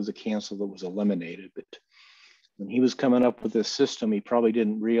that was a cancel that was eliminated. But when he was coming up with this system, he probably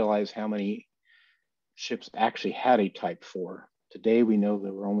didn't realize how many ships actually had a type 4. Today, we know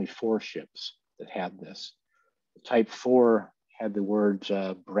there were only 4 ships that had this. The type 4 had the words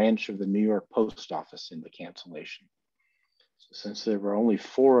branch of the New York Post Office in the cancellation. So since there were only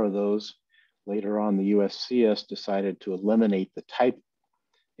 4 of those, later on the USCS decided to eliminate the type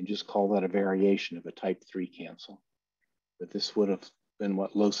and just call that a variation of a type 3 cancel. But this would have been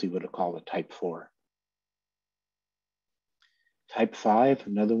what Locy would have called a type 4. Type 5,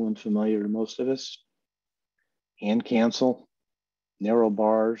 another one familiar to most of us. Hand cancel, narrow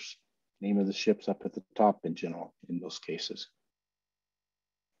bars, name of the ship's up at the top in general in most cases.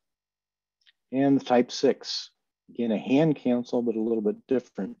 And the type 6, again, a hand cancel, but a little bit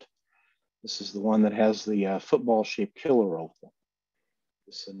different. This is the one that has the football-shaped killer oval.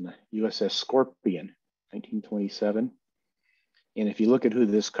 This is in USS Scorpion, 1927. And if you look at who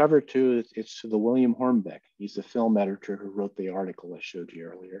this covered to, it's to the William Hornbeck. He's the film editor who wrote the article I showed you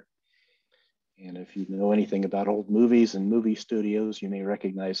earlier. And if you know anything about old movies and movie studios, you may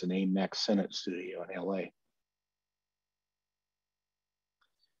recognize the name Max Sennett Studio in LA.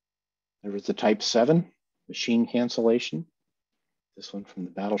 There was the Type 7, machine cancellation. This one from the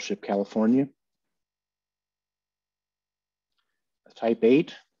battleship California. A Type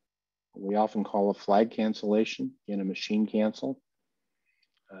 8, we often call a flag cancellation, again, a machine cancel.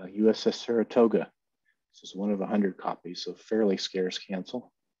 USS Saratoga, this is one of 100 copies, so fairly scarce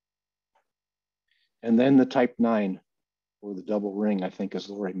cancel. And then the Type 9, or the double ring, I think, as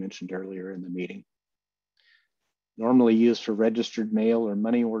Lori mentioned earlier in the meeting. Normally used for registered mail or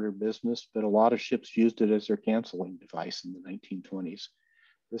money order business, but a lot of ships used it as their canceling device in the 1920s.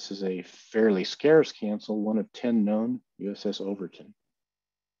 This is a fairly scarce cancel, one of 10 known, USS Overton.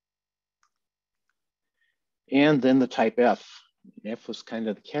 And then the Type F. F was kind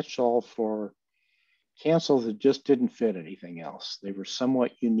of the catch-all for cancels that just didn't fit anything else. They were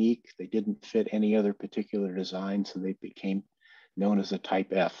somewhat unique. They didn't fit any other particular design, so they became known as a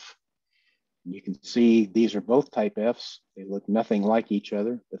Type F. And you can see these are both Type Fs. They look nothing like each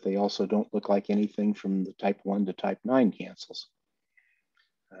other, but they also don't look like anything from the Type 1 to Type 9 cancels.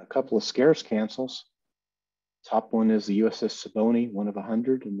 A couple of scarce cancels. Top one is the USS Siboney, one of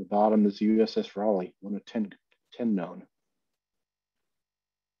 100, and the bottom is the USS Raleigh, one of 10 known.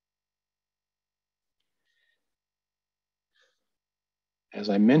 As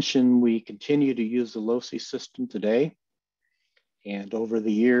I mentioned, we continue to use the Locy system today. And over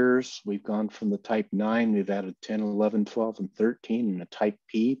the years, we've gone from the Type 9, we've added 10, 11, 12, and 13, and a Type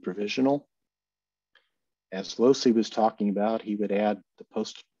P provisional. As Locy was talking about, he would add the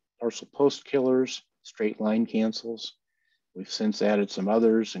parcel post killers, straight line cancels. We've since added some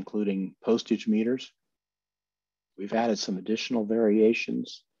others, including postage meters. We've added some additional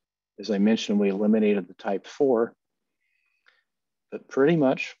variations. As I mentioned, we eliminated the Type 4. But pretty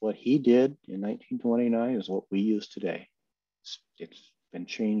much what he did in 1929 is what we use today. It's been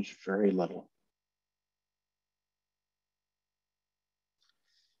changed very little.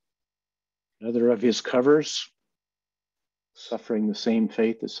 Another of his covers, suffering the same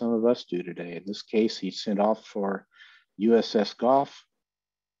fate that some of us do today. In this case, he sent off for USS Goff,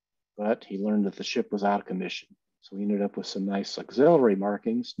 but he learned that the ship was out of commission. So we ended up with some nice auxiliary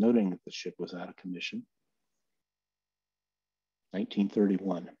markings, noting that the ship was out of commission.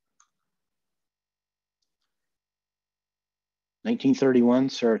 1931. 1931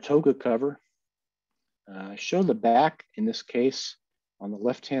 Saratoga cover. I show the back in this case. On the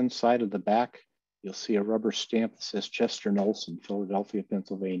left-hand side of the back, you'll see a rubber stamp that says Chester Nolson, Philadelphia,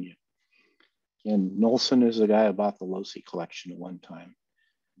 Pennsylvania. And Nolson is the guy who bought the Locy collection at one time.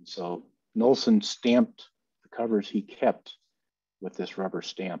 And so Nolson stamped the covers he kept with this rubber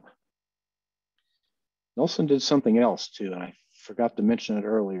stamp. Nolson did something else too, and I forgot to mention it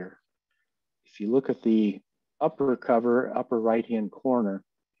earlier. If you look at the upper cover, upper right-hand corner,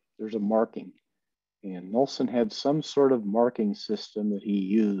 there's a marking. And Nolson had some sort of marking system that he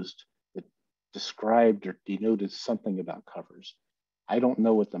used that described or denoted something about covers. I don't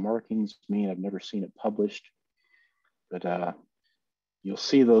know what the markings mean. I've never seen it published, but you'll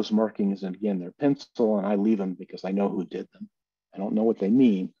see those markings. And again, they're pencil, and I leave them because I know who did them. I don't know what they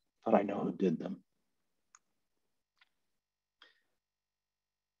mean, but I know who did them.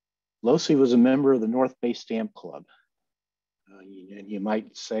 Locy was a member of the North Bay Stamp Club. You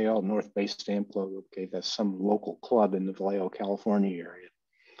might say, oh, North Bay Stamp Club, okay, that's some local club in the Vallejo, California area.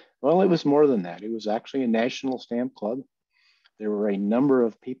 Well, it was more than that. It was actually a national stamp club. There were a number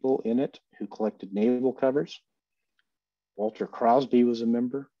of people in it who collected naval covers. Walter Crosby was a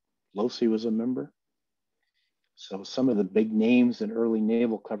member. Locy was a member. So some of the big names in early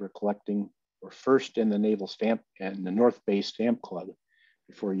naval cover collecting were first in the Naval Stamp and the North Bay Stamp Club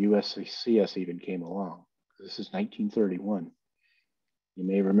before USCS even came along. This is 1931. You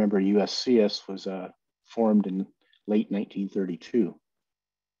may remember USCS was formed in late 1932.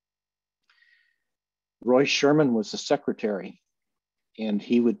 Roy Sherman was the secretary, and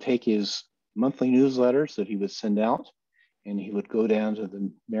he would take his monthly newsletters that he would send out, and he would go down to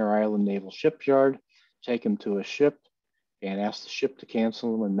the Mare Island Naval Shipyard, take them to a ship, and ask the ship to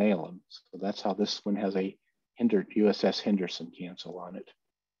cancel them and mail them. So that's how this one has a USS Henderson cancel on it.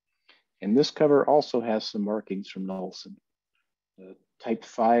 And this cover also has some markings from Nolson. Type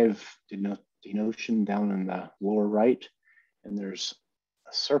 5 denotion down in the lower right, and there's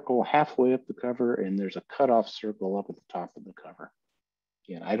a circle halfway up the cover, and there's a cutoff circle up at the top of the cover.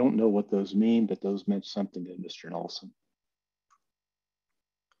 Again, I don't know what those mean, but those meant something to Mr. Nolson.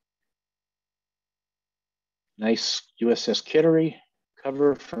 Nice USS Kittery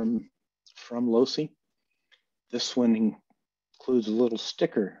cover from Locy. This one includes a little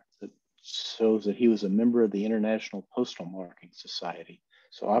sticker that shows that he was a member of the International Postal Marking Society.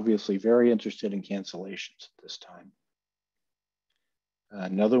 So obviously very interested in cancellations at this time.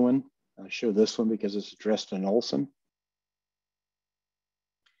 Another one, I'll show this one because it's addressed to Nolson.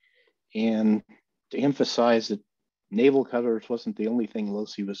 And to emphasize that naval covers wasn't the only thing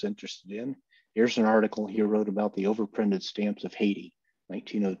Locy was interested in, here's an article he wrote about the overprinted stamps of Haiti,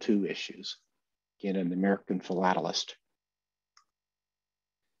 1902 issues, again, an American philatelist.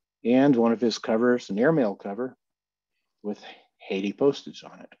 And one of his covers, an airmail cover with Haiti postage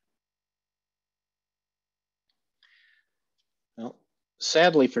on it. Well,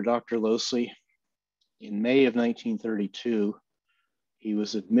 sadly for Dr. Locy, in May of 1932, he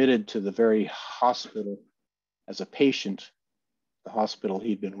was admitted to the very hospital as a patient, the hospital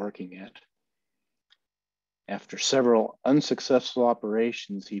he'd been working at. After several unsuccessful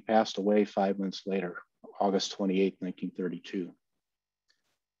operations, he passed away 5 months later, August 28, 1932.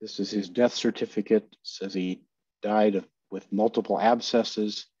 This is his death certificate. It says he died with multiple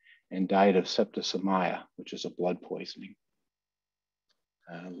abscesses and died of septicemia, which is a blood poisoning.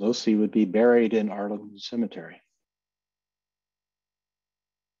 Locy would be buried in Arlington Cemetery.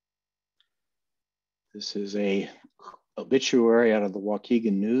 This is a obituary out of the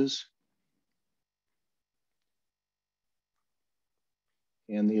Waukegan News.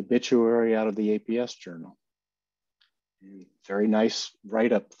 And the obituary out of the APS Journal. And very nice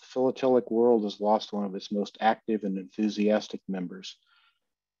write-up. The philatelic world has lost one of its most active and enthusiastic members.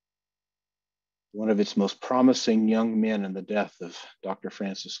 One of its most promising young men in the death of Dr.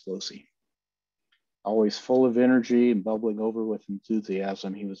 Francis Locy. Always full of energy and bubbling over with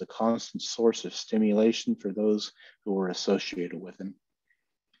enthusiasm, he was a constant source of stimulation for those who were associated with him.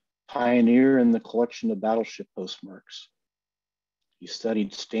 Pioneer in the collection of battleship postmarks. He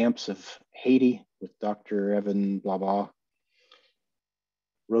studied stamps of Haiti with Dr. Evan blah blah.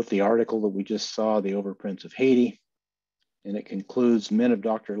 Wrote the article that we just saw, The Overprints of Haiti. And it concludes, men of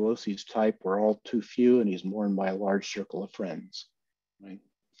Dr. Locy's type were all too few, and he's mourned by a large circle of friends. I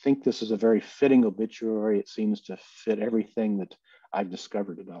think this is a very fitting obituary. It seems to fit everything that I've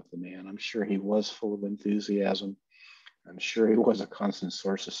discovered about the man. I'm sure he was full of enthusiasm. I'm sure he was a constant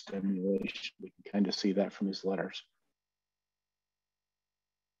source of stimulation. We can kind of see that from his letters.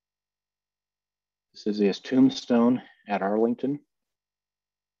 This is his tombstone at Arlington.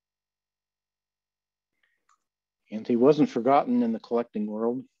 And he wasn't forgotten in the collecting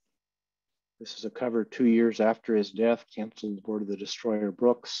world. This is a cover 2 years after his death, canceled aboard the destroyer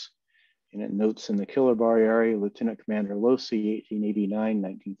Brooks. And it notes in the killer bar area, Lieutenant Commander Locy, 1889,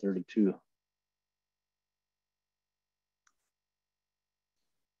 1932.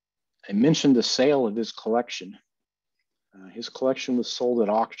 I mentioned the sale of his collection. His collection was sold at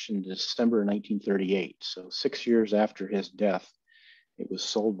auction in December 1938. So 6 years after his death, it was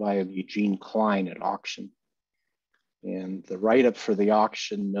sold by Eugene Klein at auction. And the write-up for the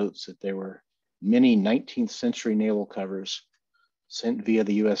auction notes that there were many 19th century naval covers sent via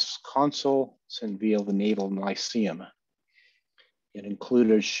the U.S. consul, sent via the Naval Lyceum. It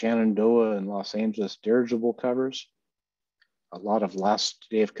included Shenandoah and Los Angeles dirigible covers, a lot of last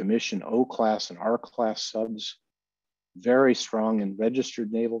day of commission O-class and R-class subs, very strong in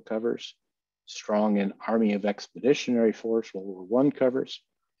registered naval covers, strong in Army of Expeditionary Force World War I covers,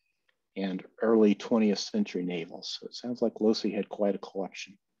 and early 20th century navals. So it sounds like Locy had quite a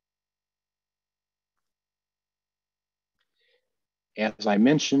collection. As I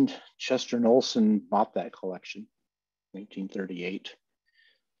mentioned, Chester Knowlson bought that collection in 1938.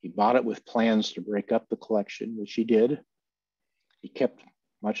 He bought it with plans to break up the collection, which he did. He kept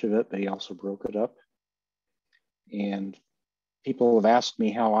much of it, but he also broke it up. And people have asked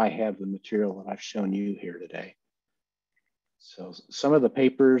me how I have the material that I've shown you here today. So some of the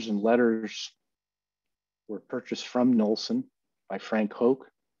papers and letters were purchased from Knowlson by Frank Hoke.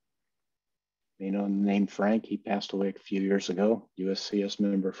 You know the name Frank, he passed away a few years ago, USCS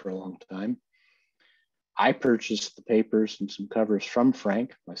member for a long time. I purchased the papers and some covers from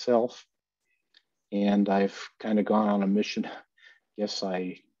Frank myself, and I've kind of gone on a mission. If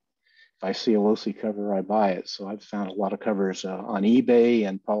I see a Locy cover, I buy it. So I've found a lot of covers on eBay,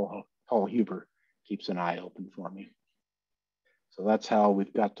 and Paul Huber keeps an eye open for me. So that's how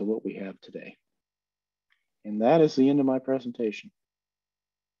we've got to what we have today. And that is the end of my presentation.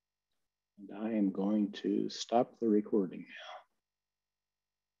 And I am going to stop the recording now.